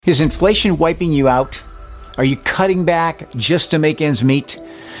Is inflation wiping you out? Are you cutting back just to make ends meet?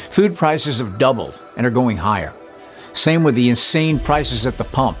 Food prices have doubled and are going higher. Same with the insane prices at the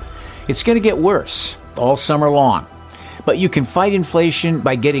pump. It's going to get worse all summer long. But you can fight inflation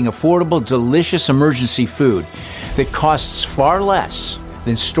by getting affordable, delicious emergency food that costs far less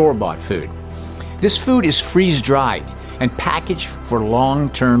than store-bought food. This food is freeze-dried and packaged for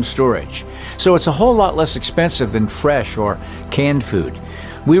long-term storage, so it's a whole lot less expensive than fresh or canned food.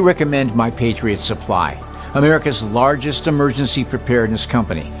 We recommend My Patriot Supply, America's largest emergency preparedness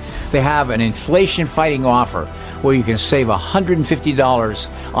company. They have an inflation-fighting offer where you can save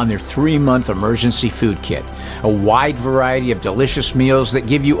 $150 on their 3-month emergency food kit. A wide variety of delicious meals that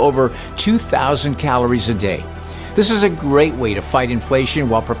give you over 2,000 calories a day. This is a great way to fight inflation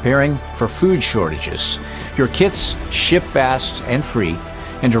while preparing for food shortages. Your kits ship fast and free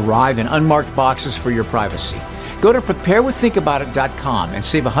and arrive in unmarked boxes for your privacy. Go to preparewiththinkaboutit.com and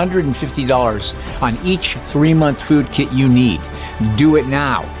save $150 on each 3-month food kit you need. Do it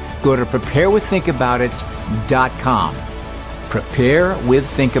now. Go to preparewiththinkaboutit.com.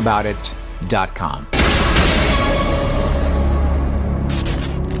 Preparewiththinkaboutit.com.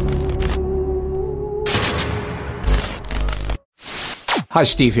 Hi,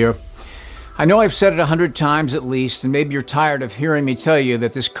 Steve here. I know I've said it 100 times at least, and maybe you're tired of hearing me tell you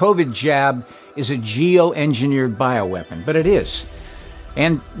that this COVID jab is a geoengineered bioweapon, but it is.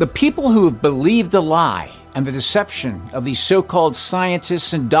 And the people who have believed the lie and the deception of these so-called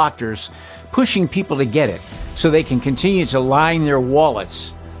scientists and doctors pushing people to get it so they can continue to line their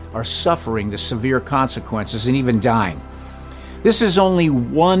wallets are suffering the severe consequences and even dying. This is only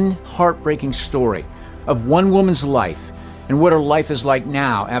one heartbreaking story of one woman's life and what her life is like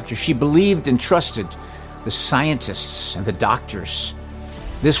now after she believed and trusted the scientists and the doctors.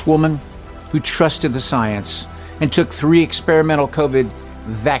 This woman who trusted the science and took 3 experimental COVID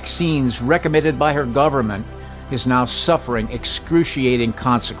vaccines recommended by her government is now suffering excruciating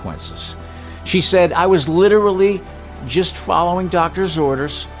consequences. She said, "I was literally just following doctor's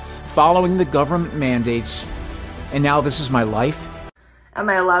orders, following the government mandates, and now this is my life." Am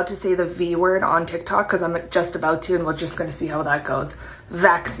I allowed to say the V word on TikTok? Because I'm just about to, and we're just going to see how that goes.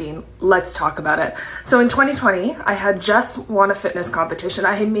 Vaccine. Let's talk about it. So in 2020, I had just won a fitness competition.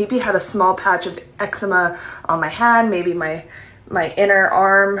 I had maybe had a small patch of eczema on my hand, maybe my inner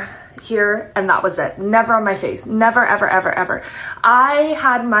arm here, and that was it. Never on my face. Never, ever, ever, ever. I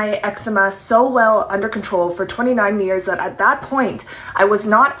had my eczema so well under control for 29 years that at that point, I was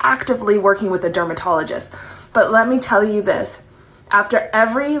not actively working with a dermatologist. But let me tell you this. After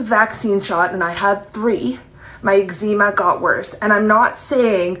every vaccine shot, and I had 3, my eczema got worse. And I'm not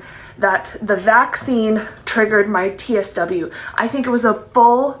saying that the vaccine triggered my TSW. I think it was a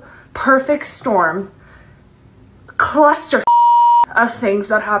full, perfect storm, cluster of things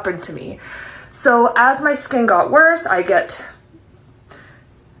that happened to me. So as my skin got worse, I get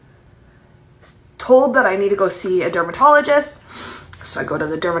told that I need to go see a dermatologist. So I go to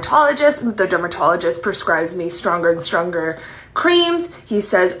the dermatologist, and the dermatologist prescribes me stronger and stronger creams. He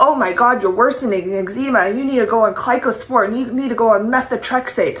says, "Oh my God, you're worsening eczema. You need to go on Cyclosporin. You need to go on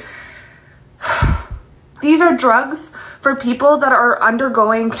methotrexate." These are drugs for people that are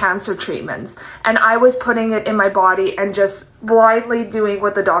undergoing cancer treatments. And I was putting it in my body and just blindly doing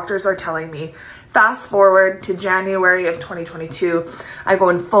what the doctors are telling me. Fast forward to January of 2022, I go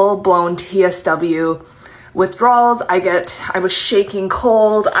in full-blown TSW withdrawals. I was shaking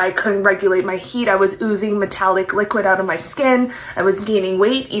cold. I couldn't regulate my heat. I was oozing metallic liquid out of my skin. I was gaining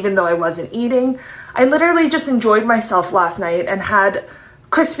weight even though I wasn't eating. I literally just enjoyed myself last night and had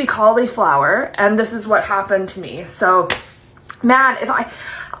crispy cauliflower, and this is what happened to me. So, man, if I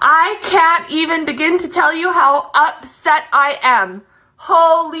can't even begin to tell you how upset I am.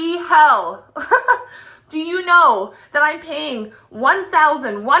 Holy hell. Do you know that I'm paying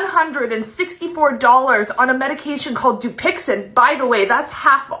 $1,164 on a medication called Dupixent? By the way, that's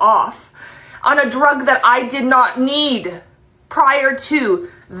half off on a drug that I did not need prior to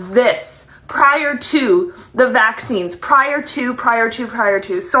this, prior to the vaccines, prior to.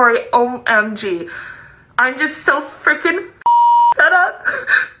 Sorry, OMG. I'm just so freaking fed up.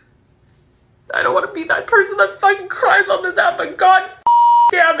 I don't want to be that person that fucking cries on this app, but God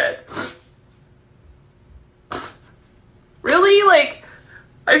damn it. Really? Like,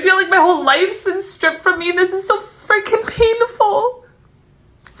 I feel like my whole life's been stripped from me. This is so freaking painful.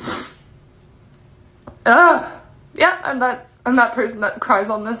 Yeah, I'm that person that cries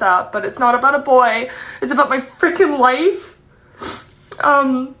on this app, but it's not about a boy. It's about my freaking life.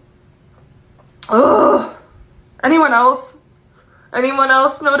 Anyone else? Anyone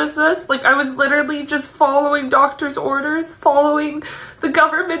else notice this? Like, I was literally just following doctor's orders, following the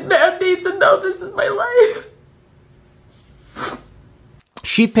government mandates, and now this is my life.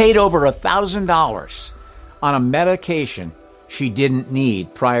 She paid over $1,000 on a medication she didn't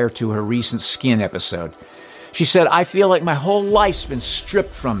need prior to her recent skin episode. She said, "I feel like my whole life's been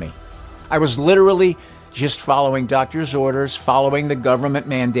stripped from me. I was literally just following doctor's orders, following the government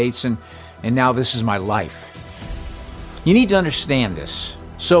mandates, and now this is my life." You need to understand this.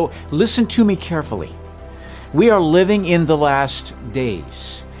 So listen to me carefully. We are living in the last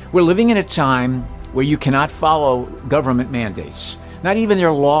days. We're living in a time where you cannot follow government mandates, not even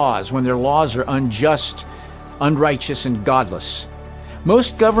their laws, when their laws are unjust, unrighteous, and godless.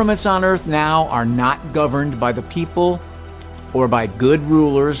 Most governments on earth now are not governed by the people or by good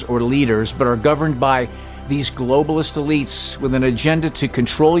rulers or leaders, but are governed by these globalist elites with an agenda to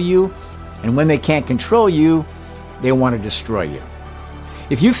control you, and when they can't control you, they want to destroy you.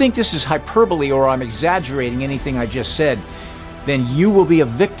 If you think this is hyperbole or I'm exaggerating anything I just said, then you will be a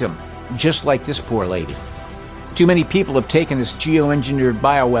victim, just like this poor lady. Too many people have taken this geoengineered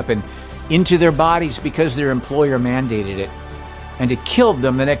bioweapon into their bodies because their employer mandated it, and it killed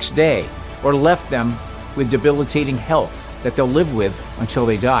them the next day or left them with debilitating health that they'll live with until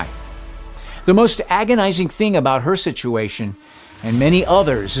they die. The most agonizing thing about her situation and many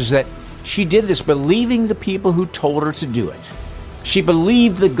others is that she did this believing the people who told her to do it. She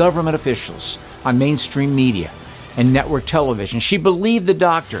believed the government officials on mainstream media and network television. She believed the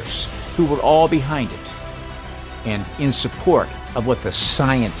doctors who were all behind it and in support of what the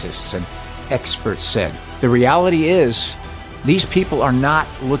scientists and experts said. The reality is, these people are not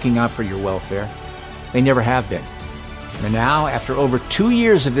looking out for your welfare. They never have been. And now, after over 2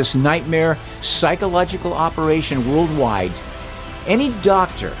 years of this nightmare psychological operation worldwide, any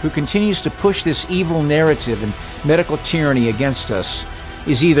doctor who continues to push this evil narrative and medical tyranny against us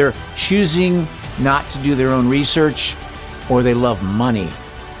is either choosing not to do their own research or they love money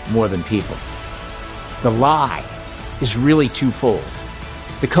more than people. The lie is really twofold.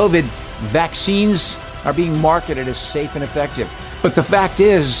 The COVID vaccines are being marketed as safe and effective, but the fact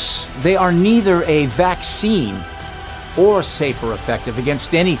is they are neither a vaccine or safe or effective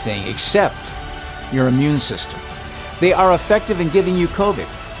against anything except your immune system. They are effective in giving you COVID,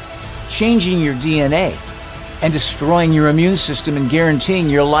 changing your DNA, and destroying your immune system and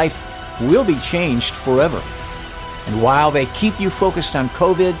guaranteeing your life will be changed forever. And while they keep you focused on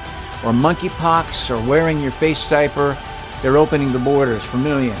COVID or monkeypox or wearing your face diaper, they're opening the borders for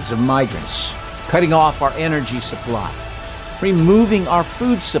millions of migrants, cutting off our energy supply, removing our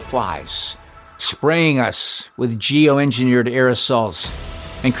food supplies, spraying us with geoengineered aerosols,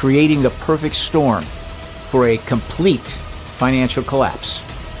 and creating the perfect storm for a complete financial collapse.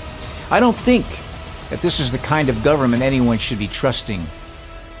 I don't think that this is the kind of government anyone should be trusting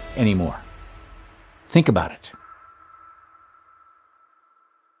anymore. Think about it.